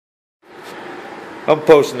I'm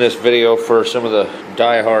posting this video for some of the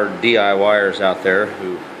die-hard DIYers out there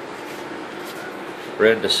who are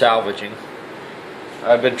into salvaging.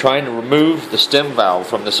 I've been trying to remove the stem valve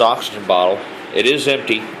from this oxygen bottle. It is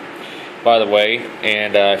empty, by the way,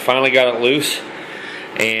 and I finally got it loose.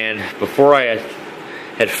 And before I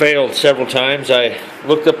had failed several times, I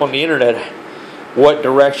looked up on the internet what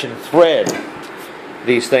direction thread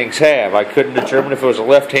these things have. I couldn't determine if it was a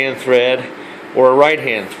left-hand thread or a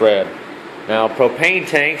right-hand thread. Now, propane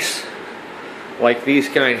tanks like these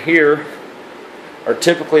kind here are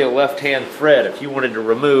typically a left-hand thread. If you wanted to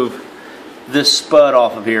remove this spud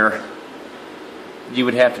off of here, you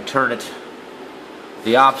would have to turn it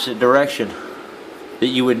the opposite direction that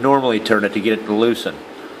you would normally turn it to get it to loosen.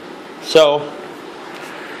 So,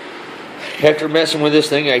 after messing with this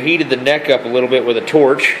thing, I heated the neck up a little bit with a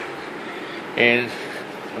torch, and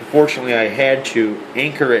unfortunately I had to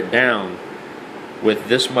anchor it down with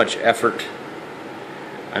this much effort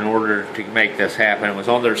in order to make this happen. It was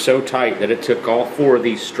on there so tight that it took all 4 of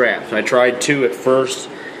these straps. I tried 2 at first,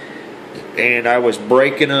 and I was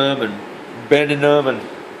breaking them and bending them and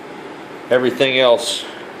everything else.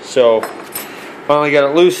 So finally got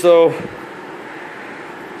it loose though.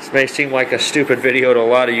 This may seem like a stupid video to a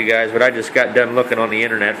lot of you guys, but I just got done looking on the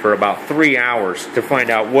internet for about 3 hours to find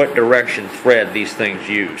out what direction thread these things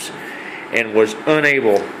use, and was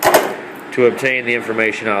unable to obtain the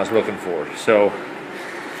information I was looking for. So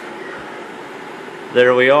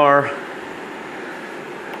there we are.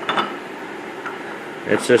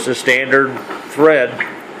 It's just a standard thread.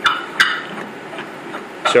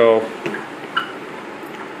 So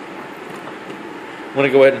I'm going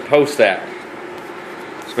to go ahead and post that.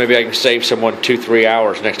 So maybe I can save someone 2-3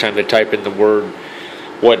 hours next time they type in the word,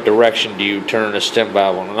 what direction do you turn a stem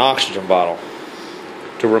valve on an oxygen bottle,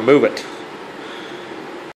 to remove it.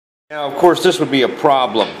 Now, of course, this would be a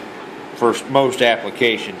problem for most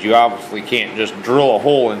applications. You obviously can't just drill a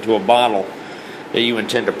hole into a bottle that you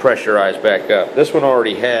intend to pressurize back up. This one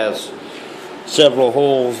already has several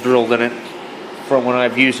holes drilled in it from when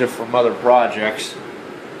I've used it from other projects,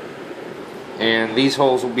 and these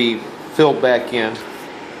holes will be filled back in.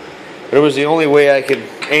 But it was the only way I could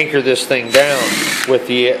anchor this thing down with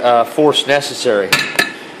the force necessary.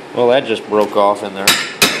 Well, that just broke off in there.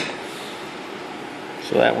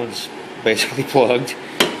 So that one's basically plugged.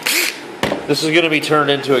 This is going to be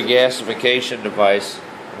turned into a gasification device.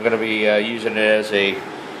 I'm going to be using it as a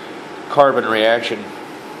carbon reaction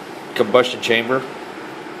combustion chamber.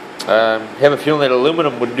 I have a feeling that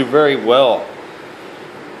aluminum would do very well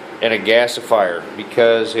in a gasifier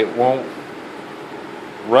because it won't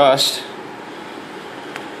rust,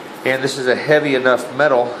 and this is a heavy enough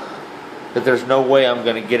metal that there's no way I'm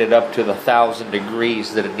going to get it up to the 1,000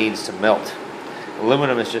 degrees that it needs to melt.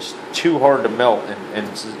 Aluminum is just too hard to melt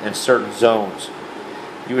in certain zones.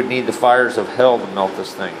 You would need the fires of hell to melt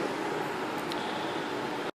this thing.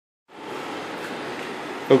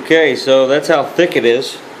 Okay, so that's how thick it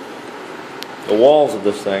is. The walls of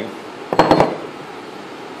this thing.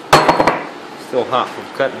 Still hot from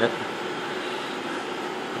cutting it.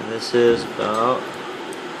 And this is about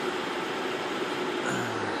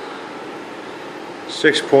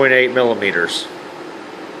 6.8 millimeters.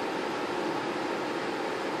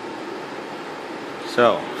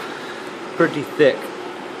 So, pretty thick.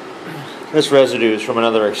 This residue is from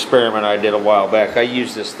another experiment I did a while back. I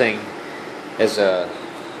used this thing as a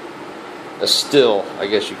still, I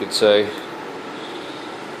guess you could say.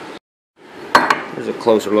 Here's a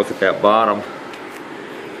closer look at that bottom.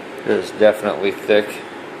 It is definitely thick.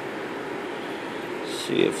 Let's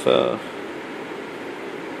see if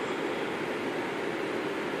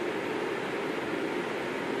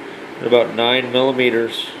about 9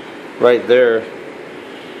 millimeters right there,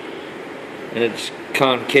 and it's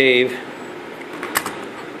concave,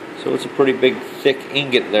 so it's a pretty big thick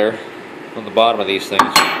ingot there on the bottom of these things.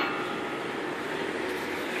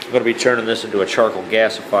 I'm going to be turning this into a charcoal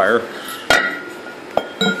gasifier.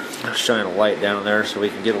 I'll shine a light down there so we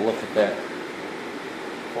can get a look at that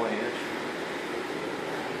flange.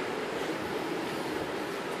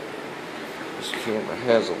 This camera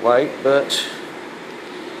has a light, but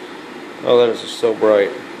oh, that is just so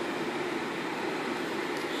bright.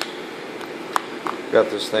 Got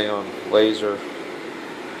this thing on laser.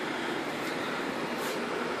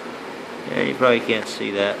 Yeah, you probably can't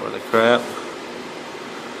see that with the crap.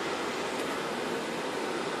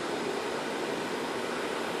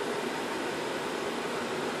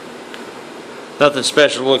 Nothing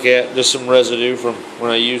special to look at, just some residue from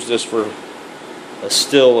when I used this for a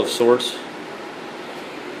still of sorts.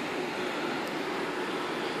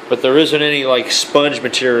 but there isn't any like sponge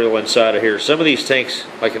material inside of here. Some of these tanks,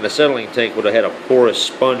 like in the settling tank, would have had a porous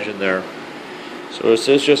sponge in there. So it's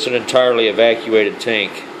just an entirely evacuated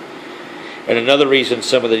tank. And another reason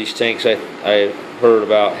some of these tanks I heard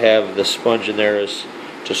about have the sponge in there is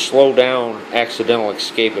to slow down accidental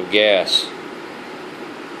escape of gas.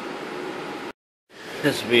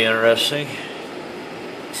 This will be interesting.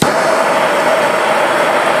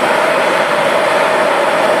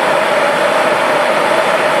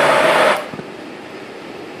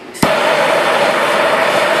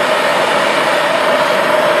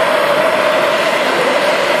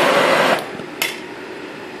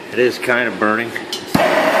 It is kind of burning.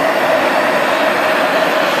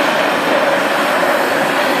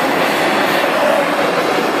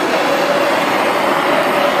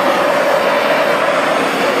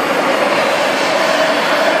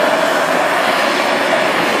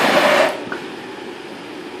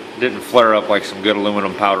 Didn't flare up like some good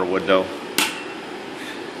aluminum powder would though.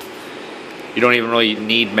 You don't even really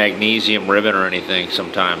need magnesium ribbon or anything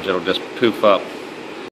sometimes. It'll just poof up.